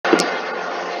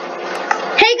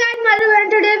Hey guys, Madhu,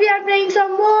 and today we are playing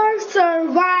some more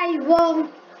survival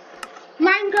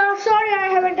Minecraft. Sorry I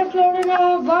haven't uploaded in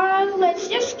a while. Let's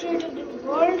just create a new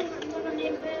world. I'm gonna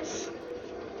name this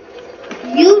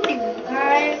YouTube.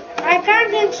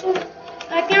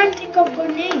 I can't think of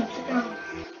good names now.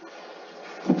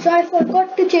 So I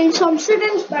forgot to change some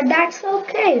settings, but that's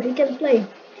okay. We can play.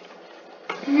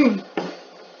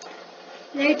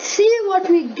 Let's see what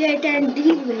we get and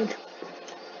deal with.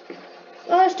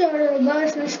 First order of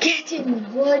business,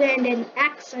 getting wood and an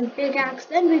axe and pickaxe,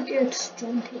 then we get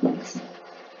some things.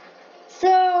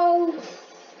 So,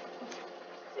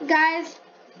 guys,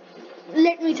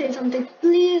 let me say something.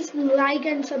 Please like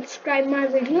and subscribe my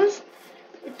videos.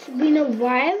 It's been a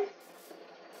while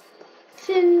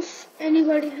since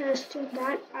anybody has done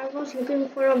that. I was looking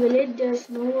for a village. There's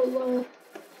no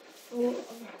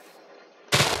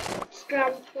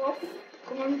scrap pop,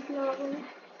 cornflower.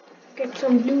 Get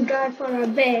some blue dye for our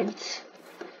beds.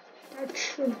 That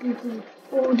should be good.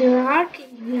 Oh, there are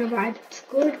caves nearby. That's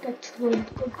good. That's good.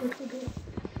 Good.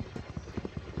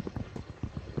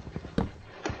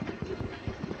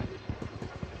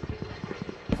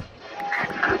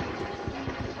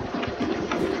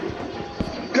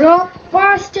 Drop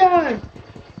faster!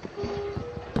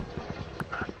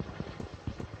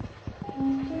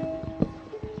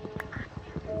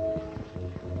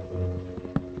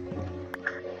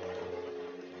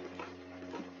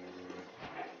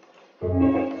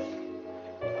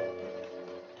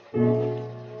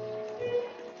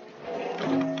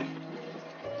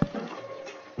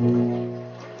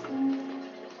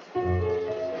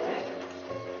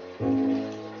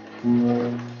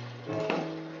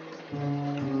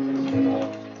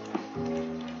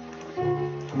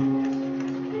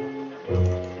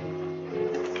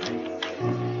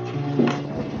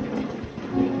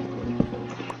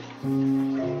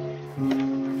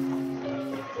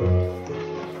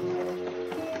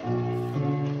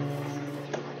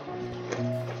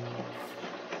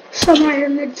 Some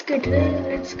iron, let's get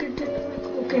it.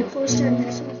 Okay, first I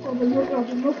need some cobble, no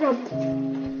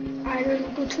problem. Iron,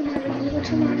 we got some iron,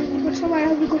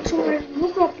 no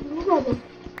problem.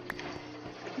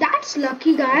 That's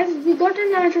lucky, guys, we got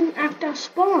an iron after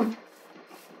spawn.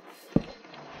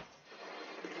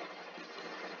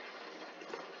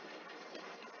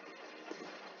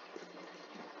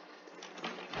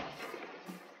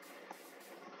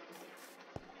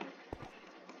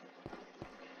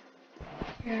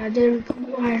 Yeah, there we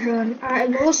go, iron. I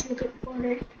was looking for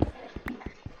it.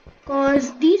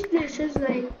 Cause these places,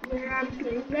 like where I'm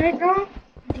playing right now,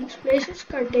 these places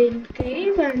contain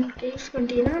cave and caves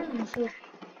contain iron. So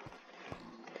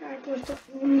that was the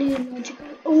only logical.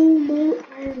 Oh, more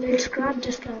iron. Let's grab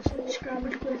this guy. So let's grab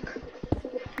it quick.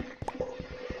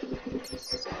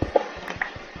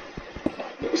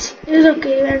 This is a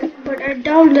cave, but I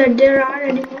doubt that there are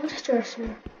any monsters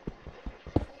here.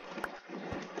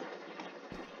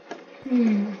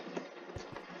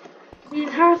 We'll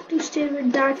have to stay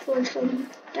with that for some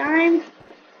time.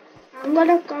 I'm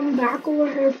gonna come back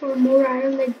over here for more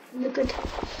iron. Like, look at,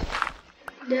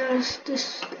 there's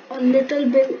this a little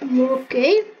bit more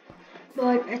cave,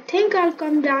 but I think I'll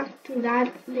come back to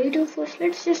that later. First,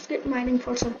 let's just get mining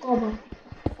for some cobble.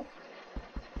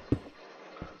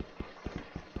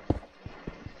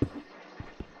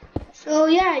 So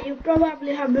yeah, you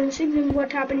probably have been thinking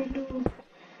what happened to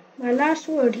my last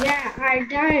word. Yeah, I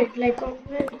died like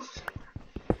always.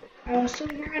 I was so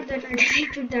mad that I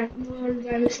deleted that world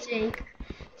by mistake.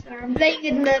 So I'm playing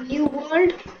in the new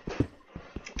world.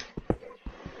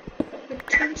 With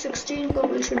 316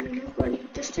 cobble should be enough,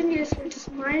 but just in case we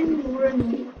just mine more and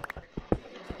more.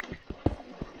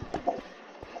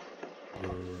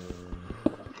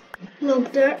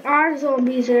 Look, there are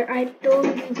zombies here. I told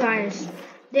you guys.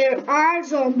 There are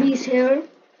zombies here.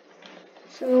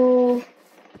 So,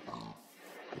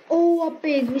 oh, a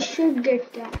pig. We should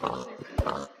get that.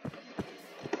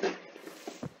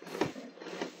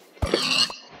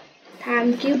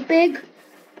 Thank you, pig.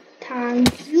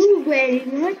 Thank you very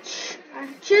much.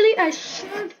 Actually, I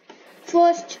should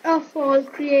first of all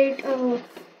create a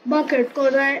bucket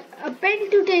because I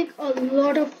tend to take a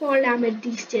lot of fall damage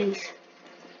these days.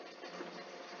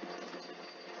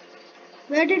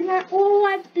 Where did my... Oh,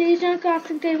 I placed a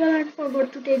crafting table and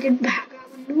forgot to take it back.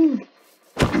 I'm a noob.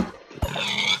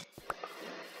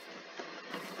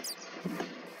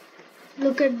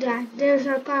 Look at that. There's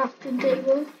our crafting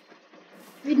table.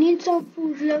 We need some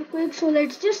food real quick, so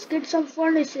let's just get some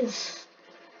furnaces.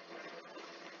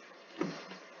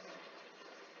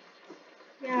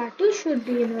 Yeah, 2 should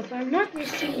be enough. I'm not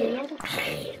wasting a lot of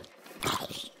time.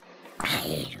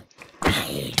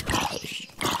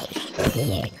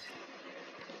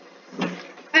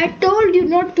 I told you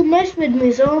not to mess with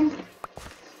me, so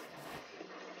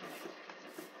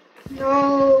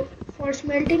now for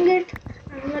smelting it,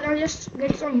 I'm gonna just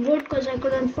get some wood because I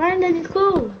couldn't find any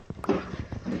coal.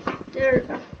 There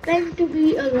tend to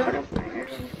be a lot of iron.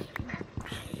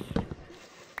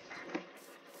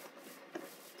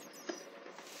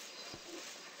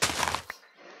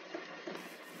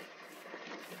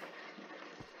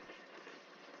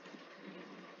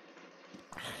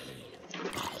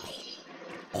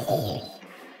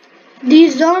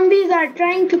 These zombies are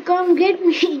trying to come get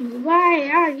me. Why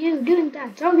are you doing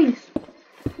that, zombies?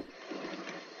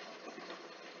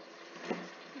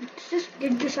 Let's just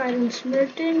get this iron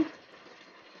smelting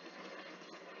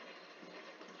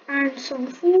and some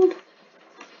food.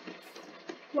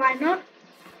 Why not?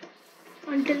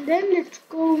 Until then, let's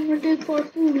go dig for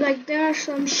food. Like there are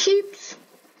some sheep.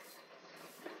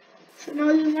 So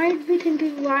now you might be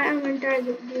thinking, why aren't I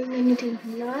doing anything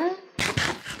here?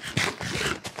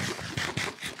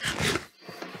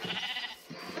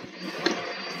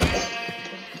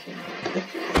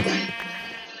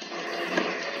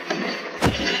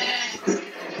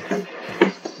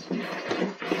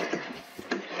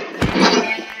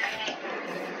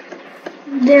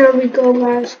 There we go,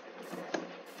 guys.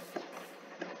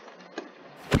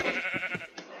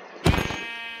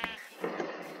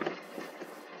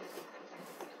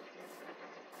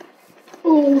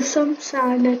 Oh, some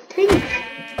sand, I think.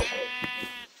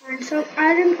 And some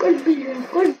iron could be here.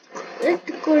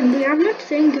 It could be. I'm not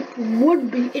saying it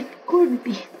would be. It could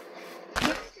be.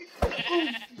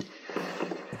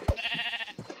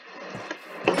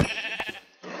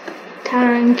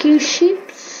 Thank you,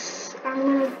 sheeps. I'm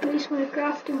gonna place my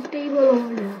crafting table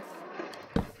over there.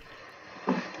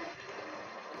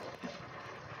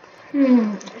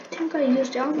 I think I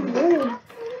used down.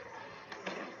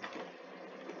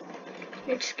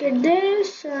 Let's get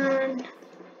this and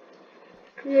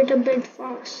create a bed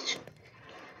fast.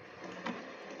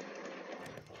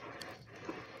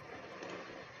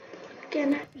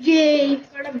 Can I? Yay!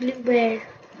 Got a blue bed.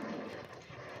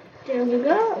 There we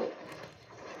go.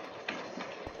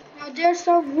 Now there's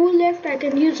some wool left. I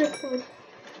can use it for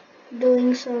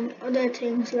doing some other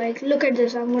things. Like, look at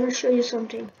this. I'm gonna show you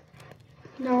something.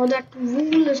 Now that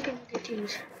wool is gonna get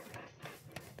used.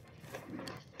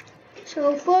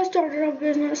 So first order of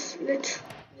business, let's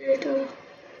get a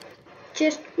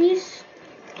chest piece.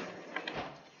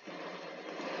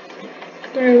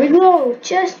 There we go,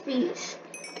 chest piece.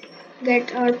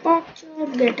 Get our pork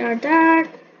chop, get our that.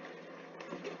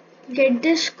 Get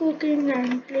this cooking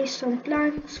and place some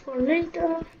planks for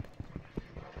later.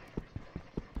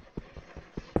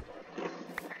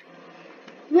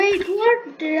 Wait,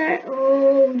 what did I?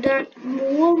 Oh, that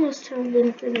more must have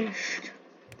been finished.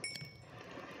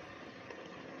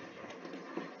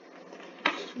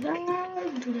 So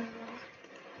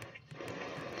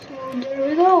there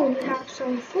we go, we have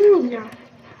some food now.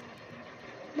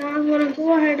 Now I'm gonna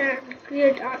go ahead and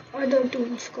create our other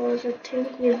tools because I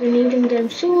think we'll be needing them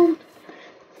soon.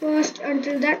 First,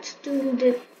 until that's doing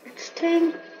its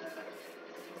thing,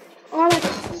 all I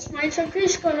can do is mine some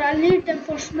fish because I'll need them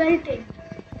for smelting.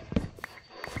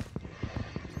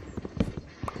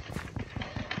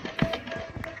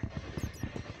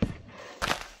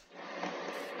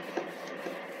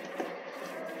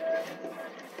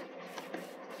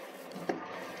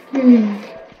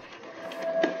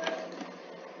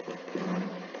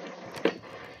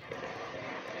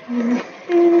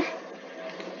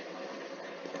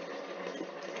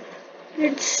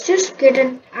 Let's just get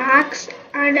an axe,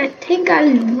 and I think I'll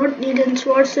not need a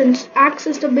sword since axe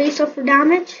is the base of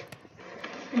damage.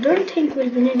 I don't think we'll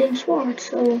be needing sword,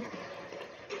 so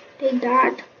take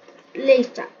that, place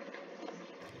that.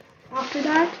 After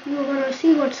that, you're gonna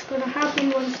see what's gonna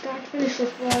happen once that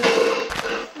finishes.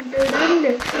 Until then,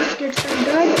 let's just get some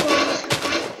dirt because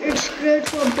it's great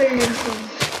for building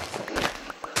things.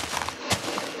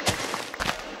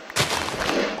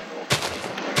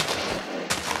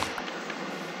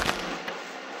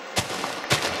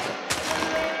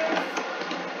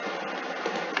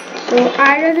 So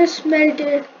iron is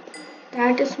smelted,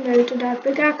 that is melted, our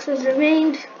pickaxe has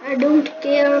remained, I don't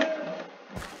care.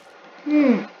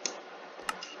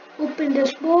 Open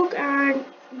this book and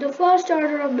the first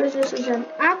order of business is an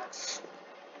axe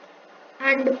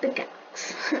and a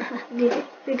pickaxe. The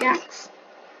pickaxe.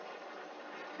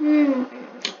 I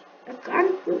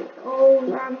can't do it.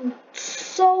 Oh, I'm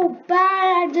so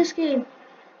bad at this game.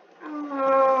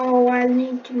 Oh, I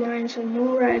need to mine some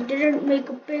more. I didn't make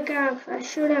a pickaxe. I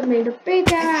should have made a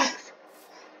pickaxe.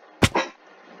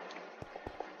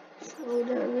 So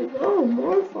there we go.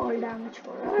 More fall damage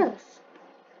for us.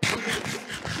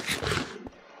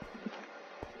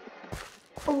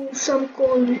 Oh, some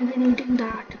coal. We'll be needing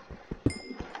that.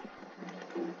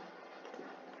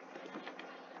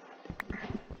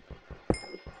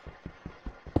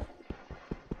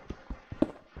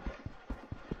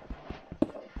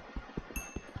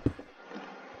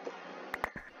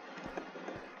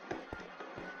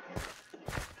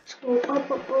 Let's go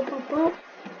up.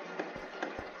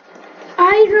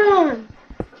 Iron!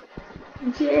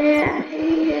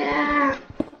 Yeah.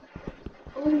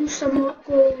 Oh, some more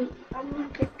coal. I'm gonna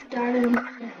get to that in a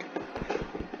minute.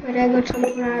 But I got some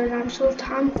more iron. I'm so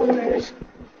thankful, guys.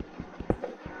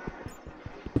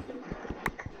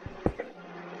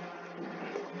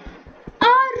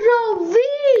 A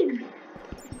ravine!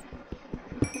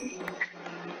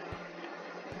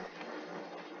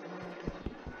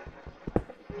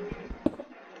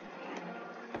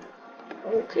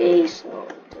 Okay, so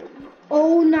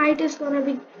oh, night is gonna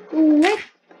be quick.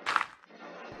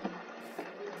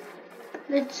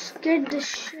 Let's get the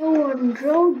show on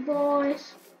road,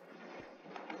 boys.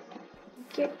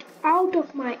 Get out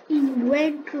of my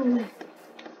inventory.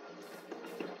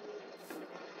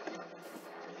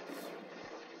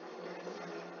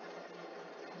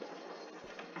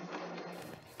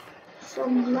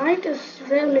 Some light is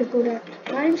really good at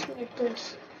times like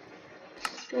this.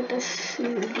 Let us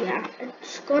shoot. Yeah,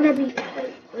 it's gonna be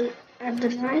helpful at the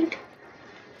night.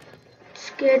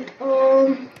 Let's get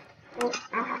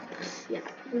axe. Yeah,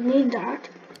 we need that.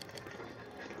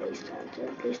 Place that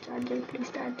there. Place that there. Place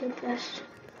that there.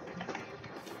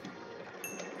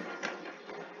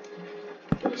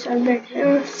 Place our bed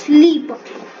here. Sleep.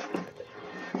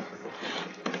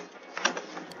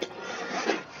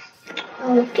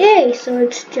 Okay, so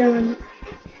it's done.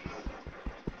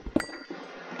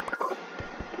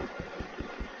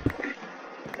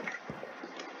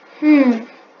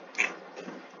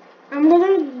 I'm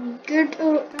gonna get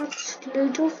a axe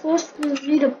later. First, we'll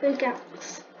need a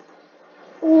pickaxe.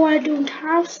 Oh, I don't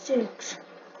have sticks.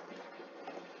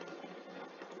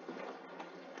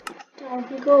 There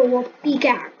we go, a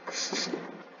pickaxe.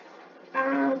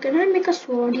 Can I make a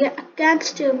sword? Yeah, I can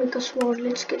still make a sword.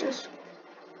 Let's get a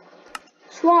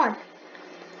sword.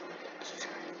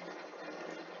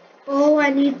 Oh, I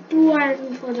need 2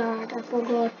 iron for that. I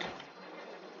forgot.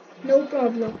 No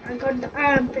problem. I got the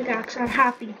iron pickaxe. I'm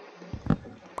happy.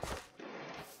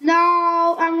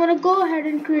 Now, I'm gonna go ahead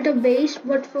and create a base.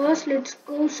 But first, let's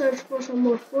go search for some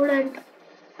more food and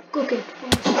cook it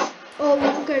first. Oh,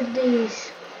 look at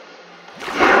these.